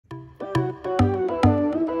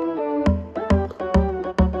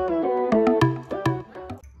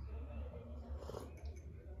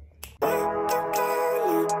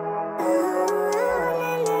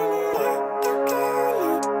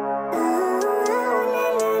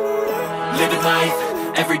living life,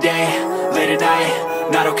 every day, late at night,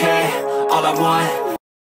 not okay, all I want.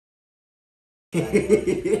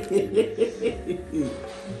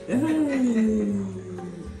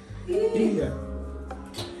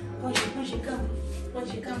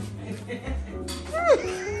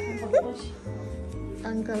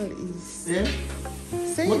 Uncle is. Yeah?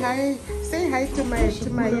 Say hi to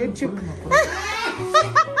my YouTube.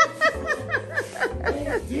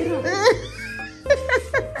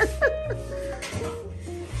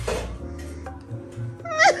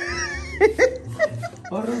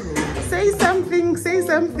 Say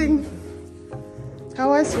something. How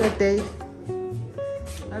was your day?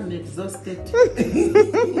 I'm exhausted.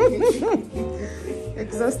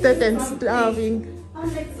 Exhausted and starving.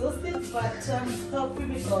 I'm exhausted, but I'm happy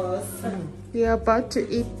because you're about to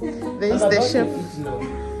eat. There's the chef.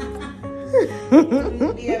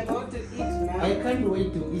 We are about to eat now. I can't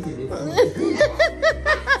wait to eat it.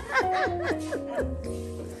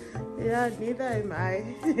 Yeah, neither am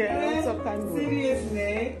I. Yeah, I also can't wait.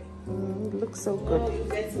 Seriously? Looks so good. Oh,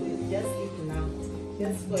 that's it. Just eat now.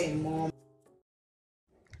 Just for a mom.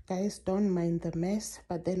 Guys, don't mind the mess,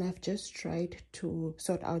 but then I've just tried to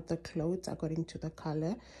sort out the clothes according to the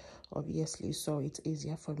color, obviously, so it's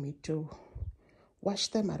easier for me to wash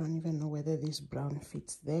them. I don't even know whether this brown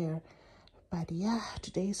fits there, but yeah,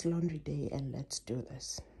 today is laundry day and let's do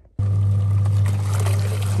this.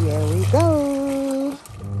 Here we go.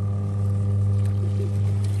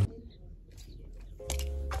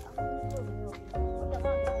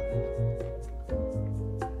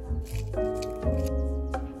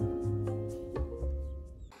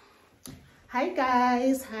 Hi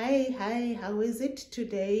guys, hi, how is it?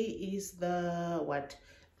 Today is the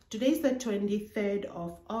Today's the 23rd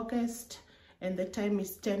of August and the time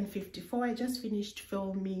is 10:54. I just finished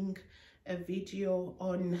filming a video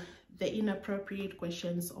on the inappropriate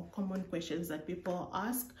questions or common questions that people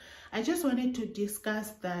ask. I just wanted to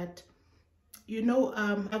discuss that, you know,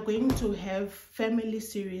 I'm going to have family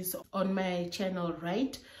series on my channel,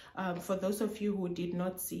 right? For those of you who did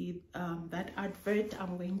not see that advert,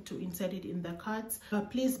 I'm going to insert it in the cards.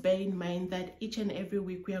 But please bear in mind that each and every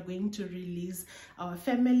week we are going to release our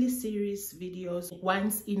family series videos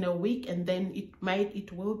once in a week, and then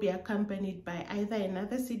it will be accompanied by either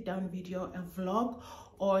another sit down video, a vlog,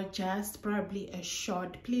 or just probably a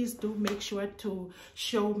short. Please do make sure to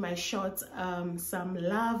show my shorts some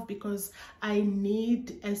love, because I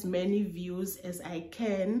need as many views as I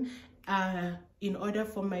can in order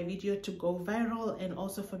for my video to go viral and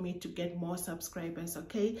also for me to get more subscribers.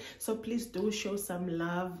 Okay, so please do show some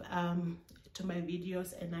love to my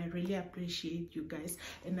videos, and I really appreciate you guys,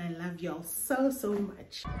 and I love y'all so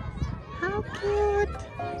much. How cute!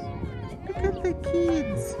 Look at the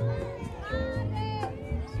kids.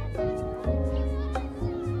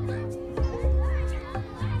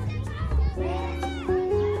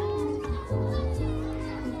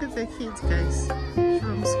 Look at the kids, guys,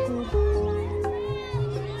 from school.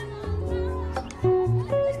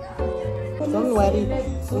 Don't worry,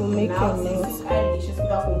 we'll make your nails.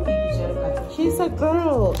 She's a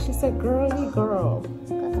girl. She's a girly girl.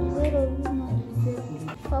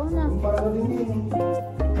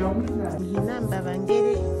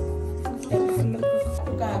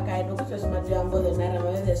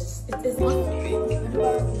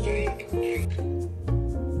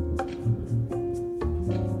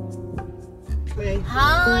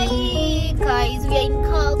 Hi guys, we are in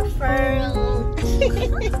Kalkfeld.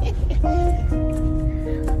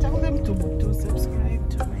 Tell them to subscribe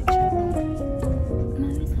to my channel.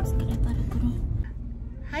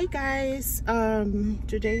 Hi guys,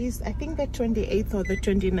 today is I think the 28th or the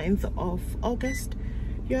 29th of August.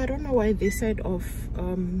 Yeah, I don't know why this side of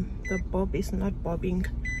the bob is not bobbing,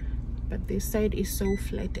 but this side is so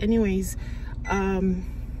flat. Anyways,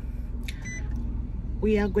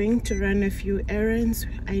 we are going to run a few errands.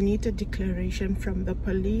 I need a declaration from the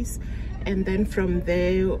police, and then from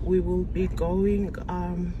there we will be going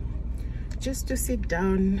just to sit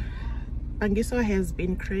down. Pangiso has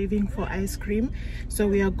been craving for ice cream, so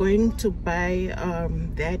we are going to buy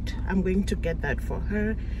that. I'm going to get that for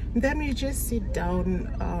her, and then we just sit down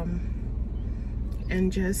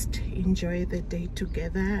and just enjoy the day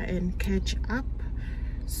together and catch up.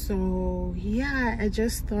 So yeah, I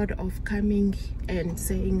just thought of coming and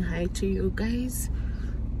saying hi to you guys.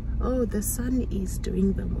 Oh, the sun is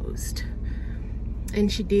doing the most. And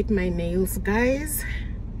she did my nails, guys.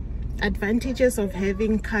 Advantages of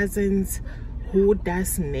having cousins who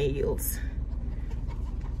does nails.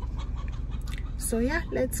 So yeah,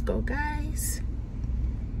 let's go, guys.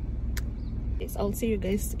 Yes, I'll see you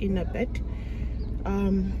guys in a bit.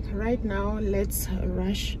 Right now let's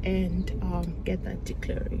rush and get that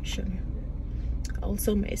declaration.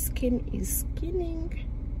 Also, my skin is skinning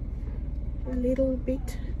a little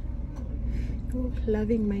bit. Oh,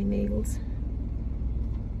 loving my nails.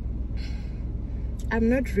 I'm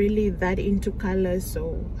not really that into color,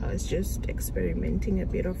 so I was just experimenting a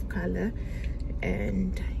bit of color,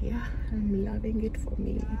 and yeah, I'm loving it for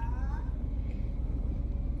me.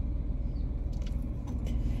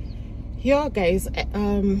 Here guys,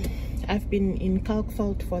 I've been in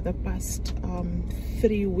Kalkfeld for the past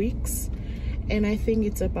 3 weeks, and I think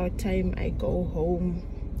it's about time I go home.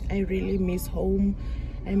 I really miss home.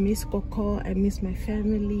 I miss Coco. I miss my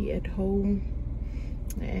family at home.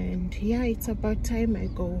 And yeah, it's about time I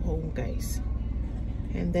go home, guys,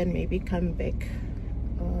 and then maybe come back.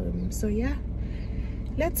 So yeah,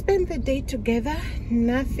 let's spend the day together.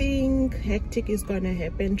 Nothing hectic is gonna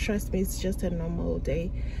happen, trust me. It's just a normal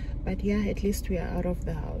day, but yeah, at least we are out of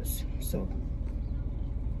the house. So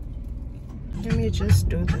let me just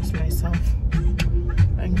do this myself.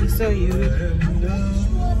 Thank you. So you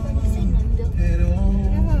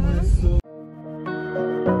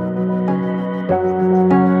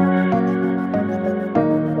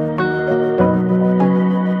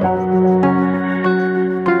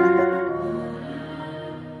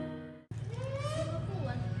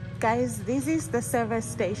guys, this is the service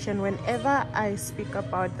station. Whenever I speak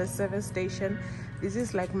about the service station, this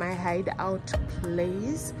is like my hideout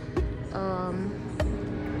place.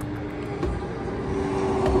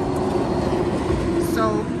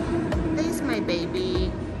 So there's my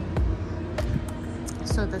baby.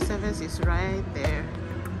 So the service is right there,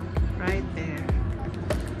 right there.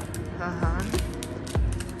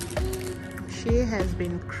 She has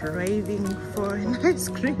been craving for an ice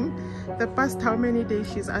cream. The past how many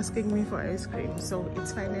days she's asking me for ice cream, so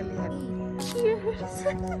it's finally happening. Cheers!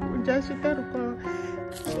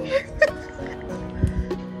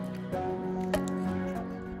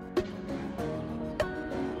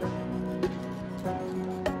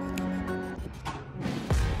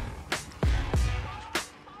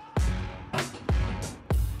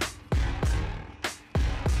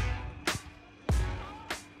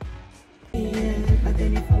 But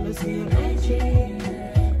then he follows me on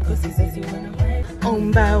IG, cause he says he wanna wait.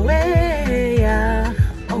 On my way, yeah.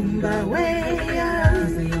 On my way, yeah.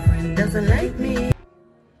 Your friend doesn't like me.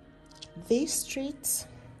 These streets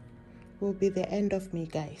will be the end of me,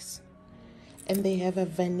 guys. And they have a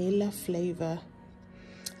vanilla flavor.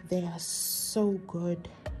 They are so good.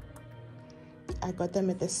 I got them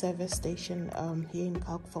at the service station here in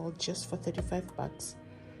Kalkfeld just for 35 bucks.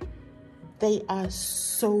 They are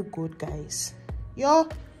so good, guys. Yo,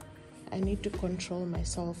 I need to control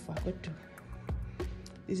myself. I got to.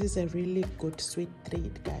 This is a really good sweet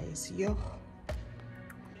treat, guys. Yo.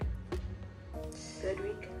 Third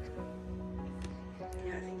week.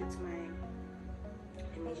 Yeah, I think it's my.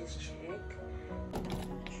 Let me just check.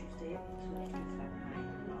 Tuesday.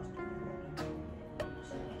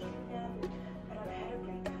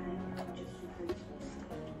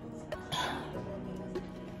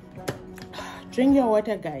 Drink your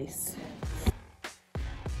water, guys.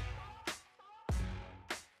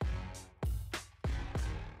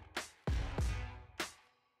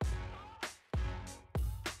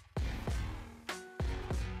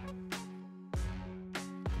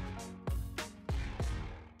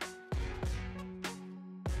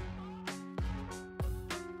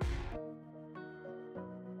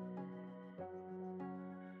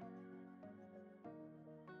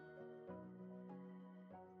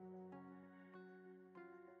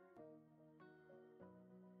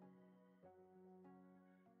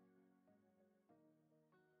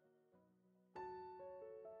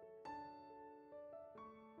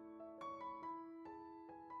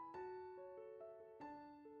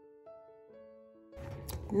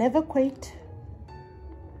 Never quit.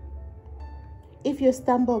 If you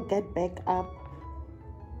stumble, get back up.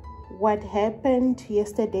 What happened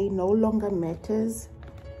yesterday no longer matters.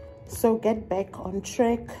 So get back on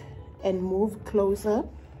track and move closer.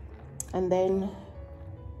 And then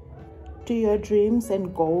to your dreams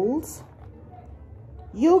and goals.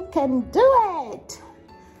 You can do it!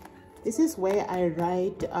 This is where I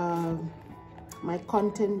write my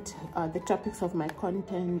content, the topics of my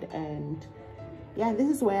content, and yeah, this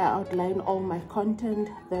is where I outline all my content,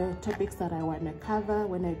 the topics that I want to cover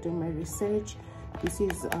when I do my research. This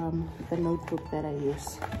is the notebook that I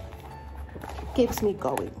use. It keeps me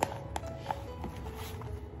going.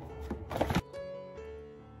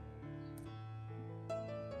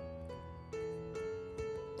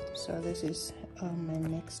 So this is my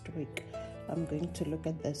next week. I'm going to look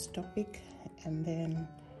at this topic, and then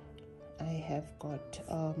I have got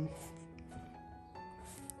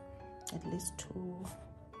at least 2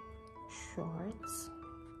 shorts.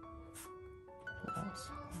 Plus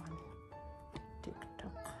 1 Tik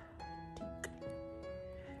Tok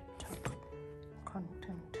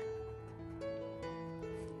content.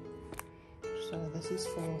 So this is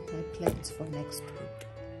for my plans for next week.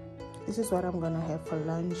 This is what I'm gonna have for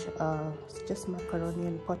lunch. It's just macaroni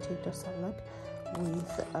and potato salad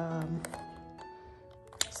with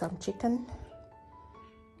some chicken.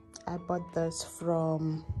 I bought this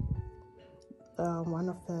from one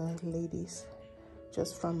of the ladies,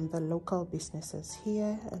 just from the local businesses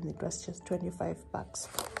here, and it was just 25 bucks.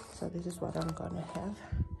 So this is what I'm gonna have,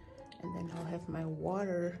 and then I'll have my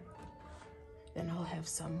water. Then I'll have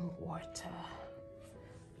some water.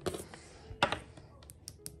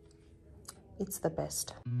 It's the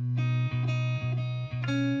best.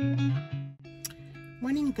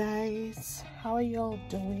 Morning guys, how are you all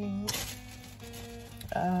doing?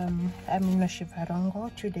 I'm in Shivarongo.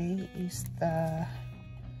 Today is the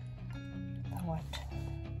what?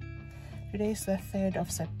 Today is the 3rd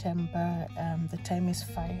of September. The time is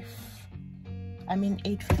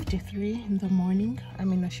 8:53 in the morning.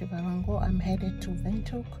 I'm in Shivarongo. I'm headed to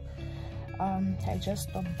Windhoek. I just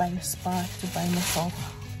stopped by Spar to buy myself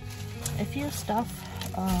a few stuff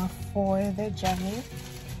for the journey,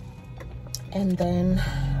 and then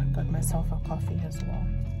got myself a coffee as well.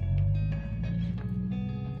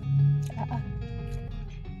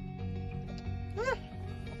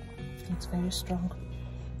 It's very strong.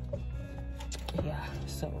 Yeah,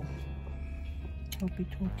 so hope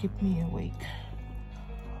it will keep me awake.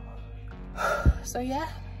 So yeah,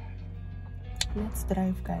 let's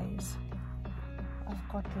drive guys. I've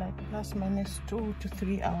got like plus minus 2 to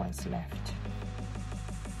 3 hours left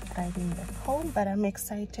driving back home, but I'm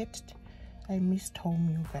excited. I missed home,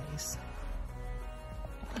 you guys.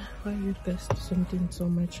 Why you guys something so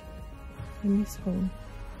much? I miss home.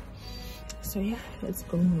 So yeah, let's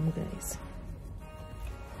go home guys.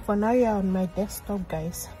 For now you're on my desktop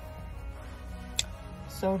guys,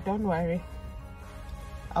 so don't worry,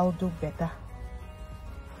 I'll do better.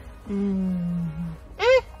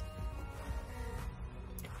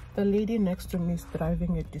 The lady next to me is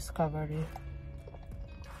driving a Discovery.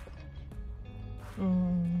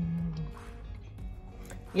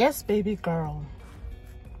 Yes, baby girl.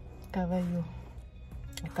 Cover you.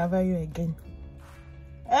 I'll cover you again.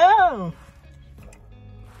 Oh.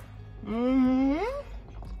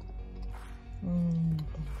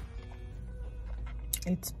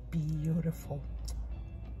 It's beautiful.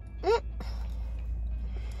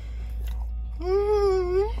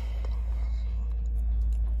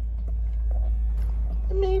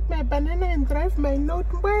 Let me eat my banana and drive my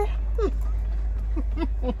notebook.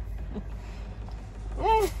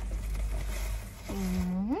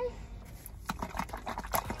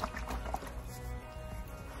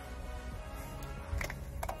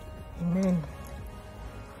 Amen.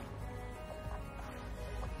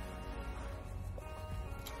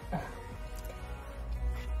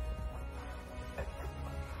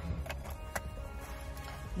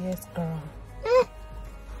 Yes, girl.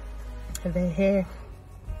 The hair.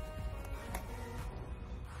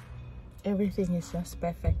 Everything is just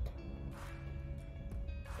perfect.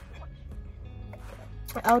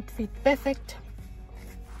 Outfit perfect.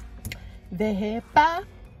 The hair pa.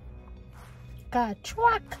 Car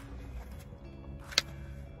truck.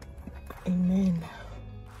 Amen.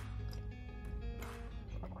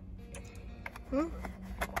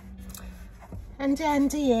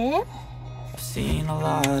 Auntie, yeah? Seen a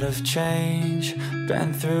lot of change,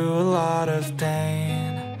 been through a lot of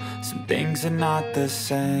pain. Some things are not the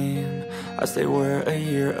same as they were a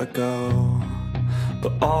year ago,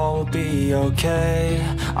 but all will be okay.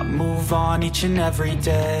 I move on each and every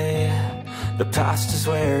day. The past is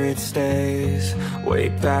where it stays, way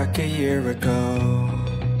back a year ago.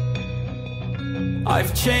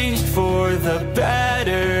 I've changed for the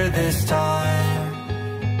better this time.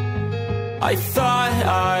 I thought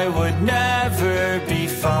I would never be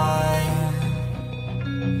fine.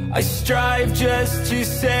 I strive just to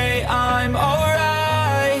say I'm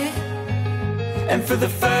alright, and for the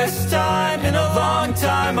first time in a long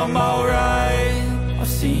time I'm alright. I've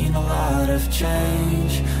seen a lot of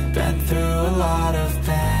change, been through a lot of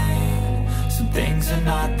pain. Some things are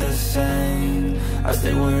not the same as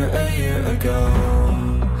they were a year ago,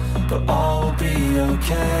 but all will be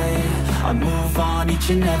okay. I move on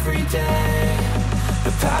each and every day.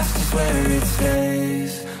 The past is where it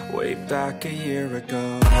stays, way back a year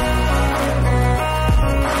ago.